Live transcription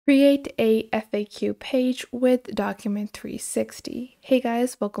Create a FAQ page with Document 360. Hey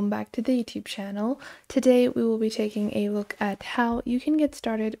guys, welcome back to the YouTube channel. Today we will be taking a look at how you can get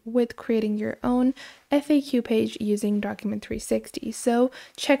started with creating your own FAQ page using Document 360. So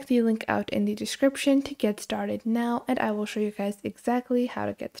check the link out in the description to get started now, and I will show you guys exactly how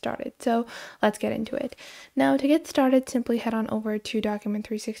to get started. So let's get into it. Now to get started, simply head on over to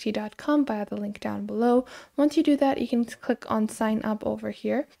document360.com via the link down below. Once you do that, you can click on sign up over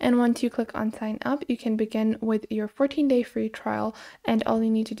here. And once you click on sign up, you can begin with your 14-day free trial, and all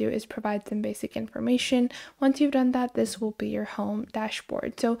you need to do is provide some basic information. Once you've done that, this will be your home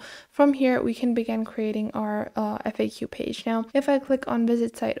dashboard. So from here, we can begin creating our FAQ page. Now, if I click on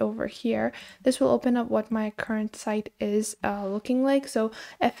visit site over here, this will open up what my current site is looking like. So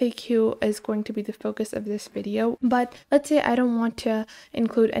FAQ is going to be the focus of this video, but let's say I don't want to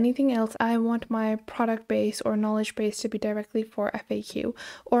include anything else. I want my product base or knowledge base to be directly for FAQ.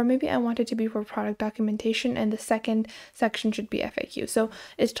 Or maybe I want it to be for product documentation and the second section should be FAQ. So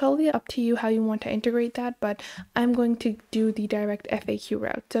it's totally up to you how you want to integrate that, but I'm going to do the direct FAQ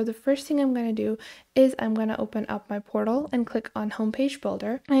route. So the first thing I'm going to do is I'm going to open up my portal and click on Homepage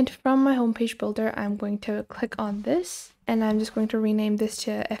Builder. And from my Homepage Builder, I'm going to click on this. And I'm just going to rename this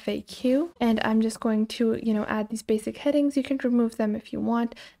to FAQ, and I'm just going to, add these basic headings. You can remove them if you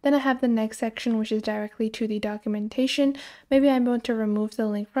want. Then I have the next section, which is directly to the documentation. Maybe I'm going to remove the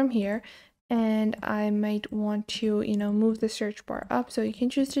link from here, and I might want to, move the search bar up. So you can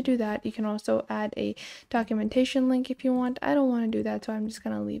choose to do that. You can also add a documentation link if you want. I don't want to do that, so I'm just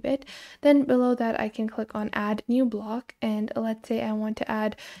going to leave it. Then below that, I can click on add new block, and let's say I want to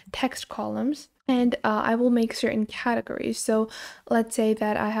add text columns. And I will make certain categories. So let's say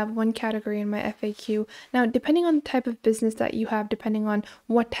that I have one category in my FAQ. Now, depending on the type of business that you have, depending on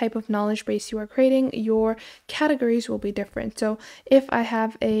what type of knowledge base you are creating, your categories will be different. So if I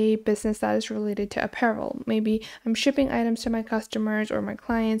have a business that is related to apparel, maybe I'm shipping items to my customers or my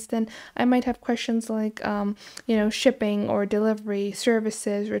clients, then I might have questions like, shipping or delivery,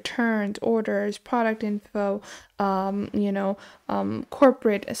 services, returns, orders, product info,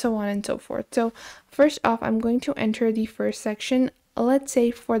 corporate, so on and so forth. So first off, I'm going to enter the first section. Let's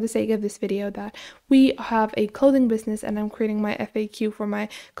say for the sake of this video that we have a clothing business and I'm creating my FAQ for my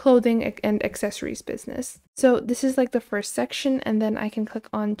clothing and accessories business. So this is like the first section, and then I can click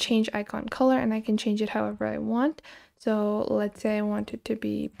on change icon color and I can change it however I want. So let's say I want it to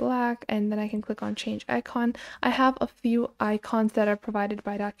be black, and then I can click on change icon. I have a few icons that are provided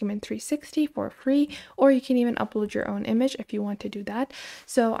by Document 360 for free, or you can even upload your own image if you want to do that.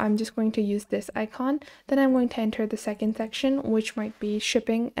 So I'm just going to use this icon. Then I'm going to enter the second section, which might be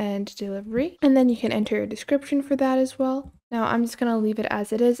shipping and delivery. And then you can enter your description for that as well. Now I'm just going to leave it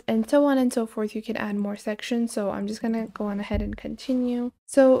as it is, and so on and so forth. You can add more sections, so I'm just going to go on ahead and continue.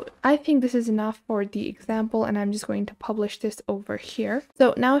 So I think this is enough for the example, and I'm just going to publish this over here.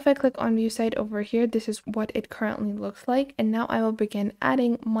 So now if I click on view site over here, this is what it currently looks like, and now I will begin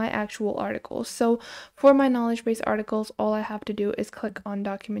adding my actual articles. So for my knowledge base articles, all I have to do is click on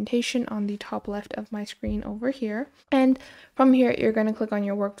documentation on the top left of my screen over here, and from here you're going to click on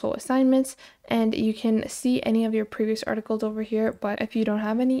your workflow assignments, and you can see any of your previous articles over here, but if you don't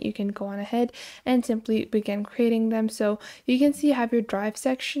have any, you can go on ahead and simply begin creating them. So you can see you have your drive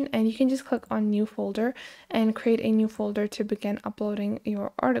section, and you can just click on new folder and create a new folder to begin uploading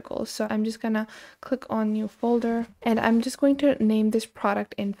your articles. So I'm just gonna click on new folder, and I'm just going to name this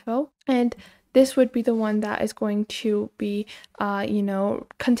product info, and this would be the one that is going to be,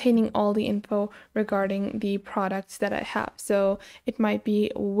 containing all the info regarding the products that I have. So it might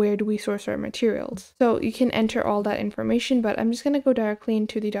be where do we source our materials. So you can enter all that information, but I'm just going to go directly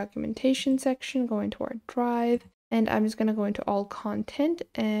into the documentation section, go into our drive, and I'm just going to go into all content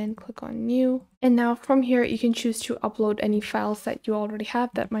and click on new. And now from here, you can choose to upload any files that you already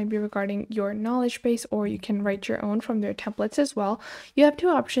have that might be regarding your knowledge base, or you can write your own from their templates as well. You have two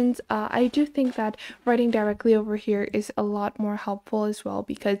options. I do think that writing directly over here is a lot more helpful as well,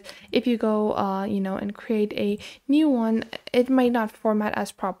 because if you go, and create a new one, it might not format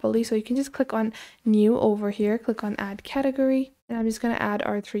as properly. So you can just click on new over here, click on add category. And I'm just going to add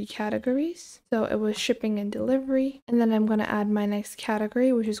our 3 categories. So it was shipping and delivery. And then I'm going to add my next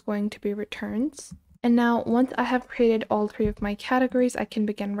category, which is going to be returns. And now once I have created all 3 of my categories, I can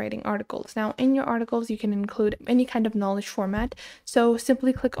begin writing articles. Now in your articles, you can include any kind of knowledge format. So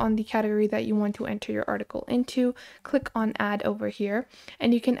simply click on the category that you want to enter your article into, click on add over here,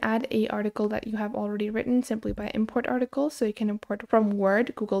 and you can add a article that you have already written simply by import articles. So you can import from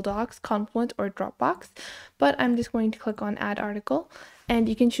Word, Google Docs, Confluent, or Dropbox. But I'm just going to click on add article. and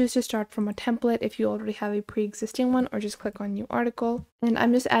you can choose to start from a template if you already have a pre-existing one, or just click on new article. And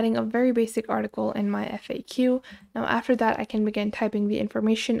I'm just adding a very basic article in my FAQ. Now after that, I can begin typing the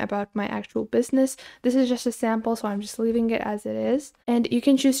information about my actual business. This is just a sample, so I'm just leaving it as it is. And you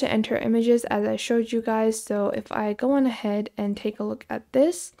can choose to enter images as I showed you guys. So if I go on ahead and take a look at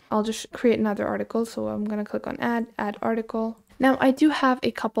this, I'll just create another article. So I'm going to click on add article. Now I do have a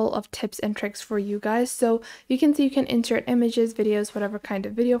couple of tips and tricks for you guys. So you can see you can insert images, videos, whatever kind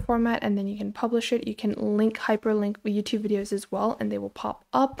of video format, and then you can publish it. You can hyperlink YouTube videos as well, and they will pop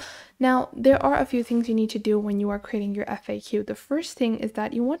up. Now there are a few things you need to do when you are creating your FAQ. The first thing is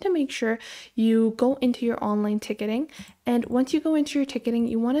that you want to make sure you go into your online ticketing, and once you go into your ticketing,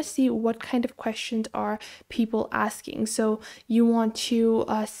 you want to see what kind of questions are people asking. So you want to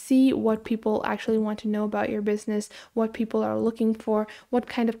see what people actually want to know about your business, what people are looking for, what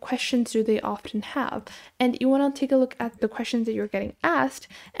kind of questions do they often have. And you want to take a look at the questions that you're getting asked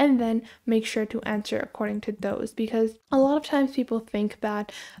and then make sure to answer according to those, because a lot of times people think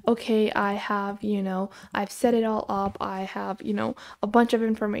that, okay, I have, I've set it all up, I have, a bunch of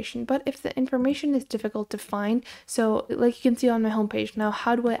information. But if the information is difficult to find, so like you can see on my homepage now,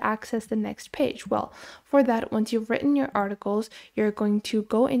 how do I access the next page? Well, for that, once you've written your articles, you're going to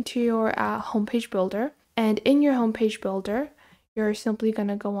go into your homepage builder, and in your homepage builder, you're simply going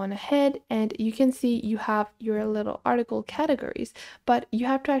to go on ahead and you can see you have your little article categories, but you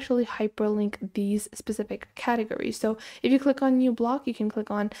have to actually hyperlink these specific categories. So if you click on new block, you can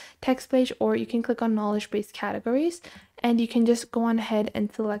click on text page, or you can click on knowledge-based categories, and you can just go on ahead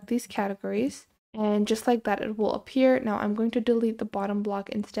and select these categories. And just like that, it will appear. Now I'm going to delete the bottom block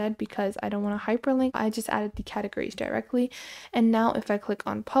instead because I don't want to hyperlink. I just added the categories directly. And now if I click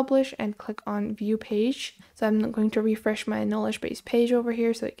on publish and click on view page, so I'm going to refresh my knowledge base page over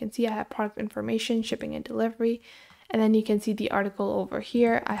here, so you can see I have product information, shipping and delivery. And then you can see the article over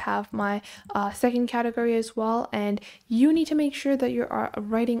here. I have my second category as well. And you need to make sure that you are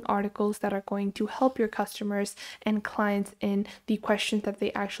writing articles that are going to help your customers and clients in the questions that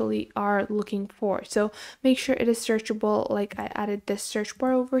they actually are looking for. So make sure it is searchable. Like I added this search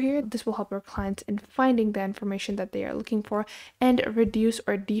bar over here. This will help your clients in finding the information that they are looking for and reduce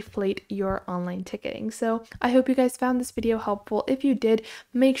or deflate your online ticketing. So I hope you guys found this video helpful. If you did,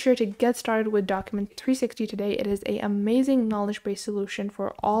 make sure to get started with Document 360 today. It is a amazing knowledge-based solution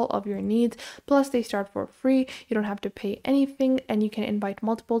for all of your needs. Plus they start for free. You don't have to pay anything, and you can invite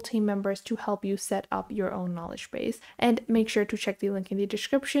multiple team members to help you set up your own knowledge base. And make sure to check the link in the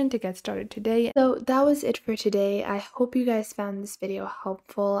description to get started today. So that was it for today. I hope you guys found this video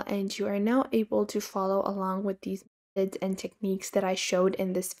helpful and you are now able to follow along with these methods and techniques that I showed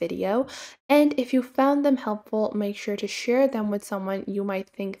in this video. And if you found them helpful, make sure to share them with someone you might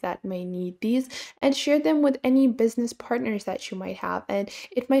think that may need these, and share them with any business partners that you might have. And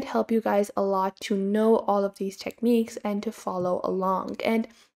it might help you guys a lot to know all of these techniques and to follow along. And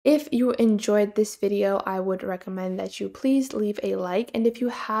if you enjoyed this video, I would recommend that you please leave a like. And if you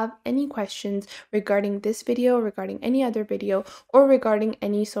have any questions regarding this video, regarding any other video, or regarding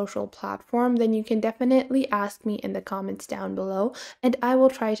any social platform, then you can definitely ask me in the comments down below, and I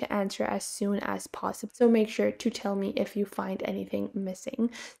will try to answer as soon as possible. So make sure to tell me if you find anything missing.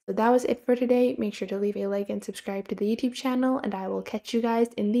 So that was it for today. Make sure to leave a like and subscribe to the YouTube channel, and I will catch you guys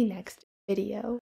in the next video.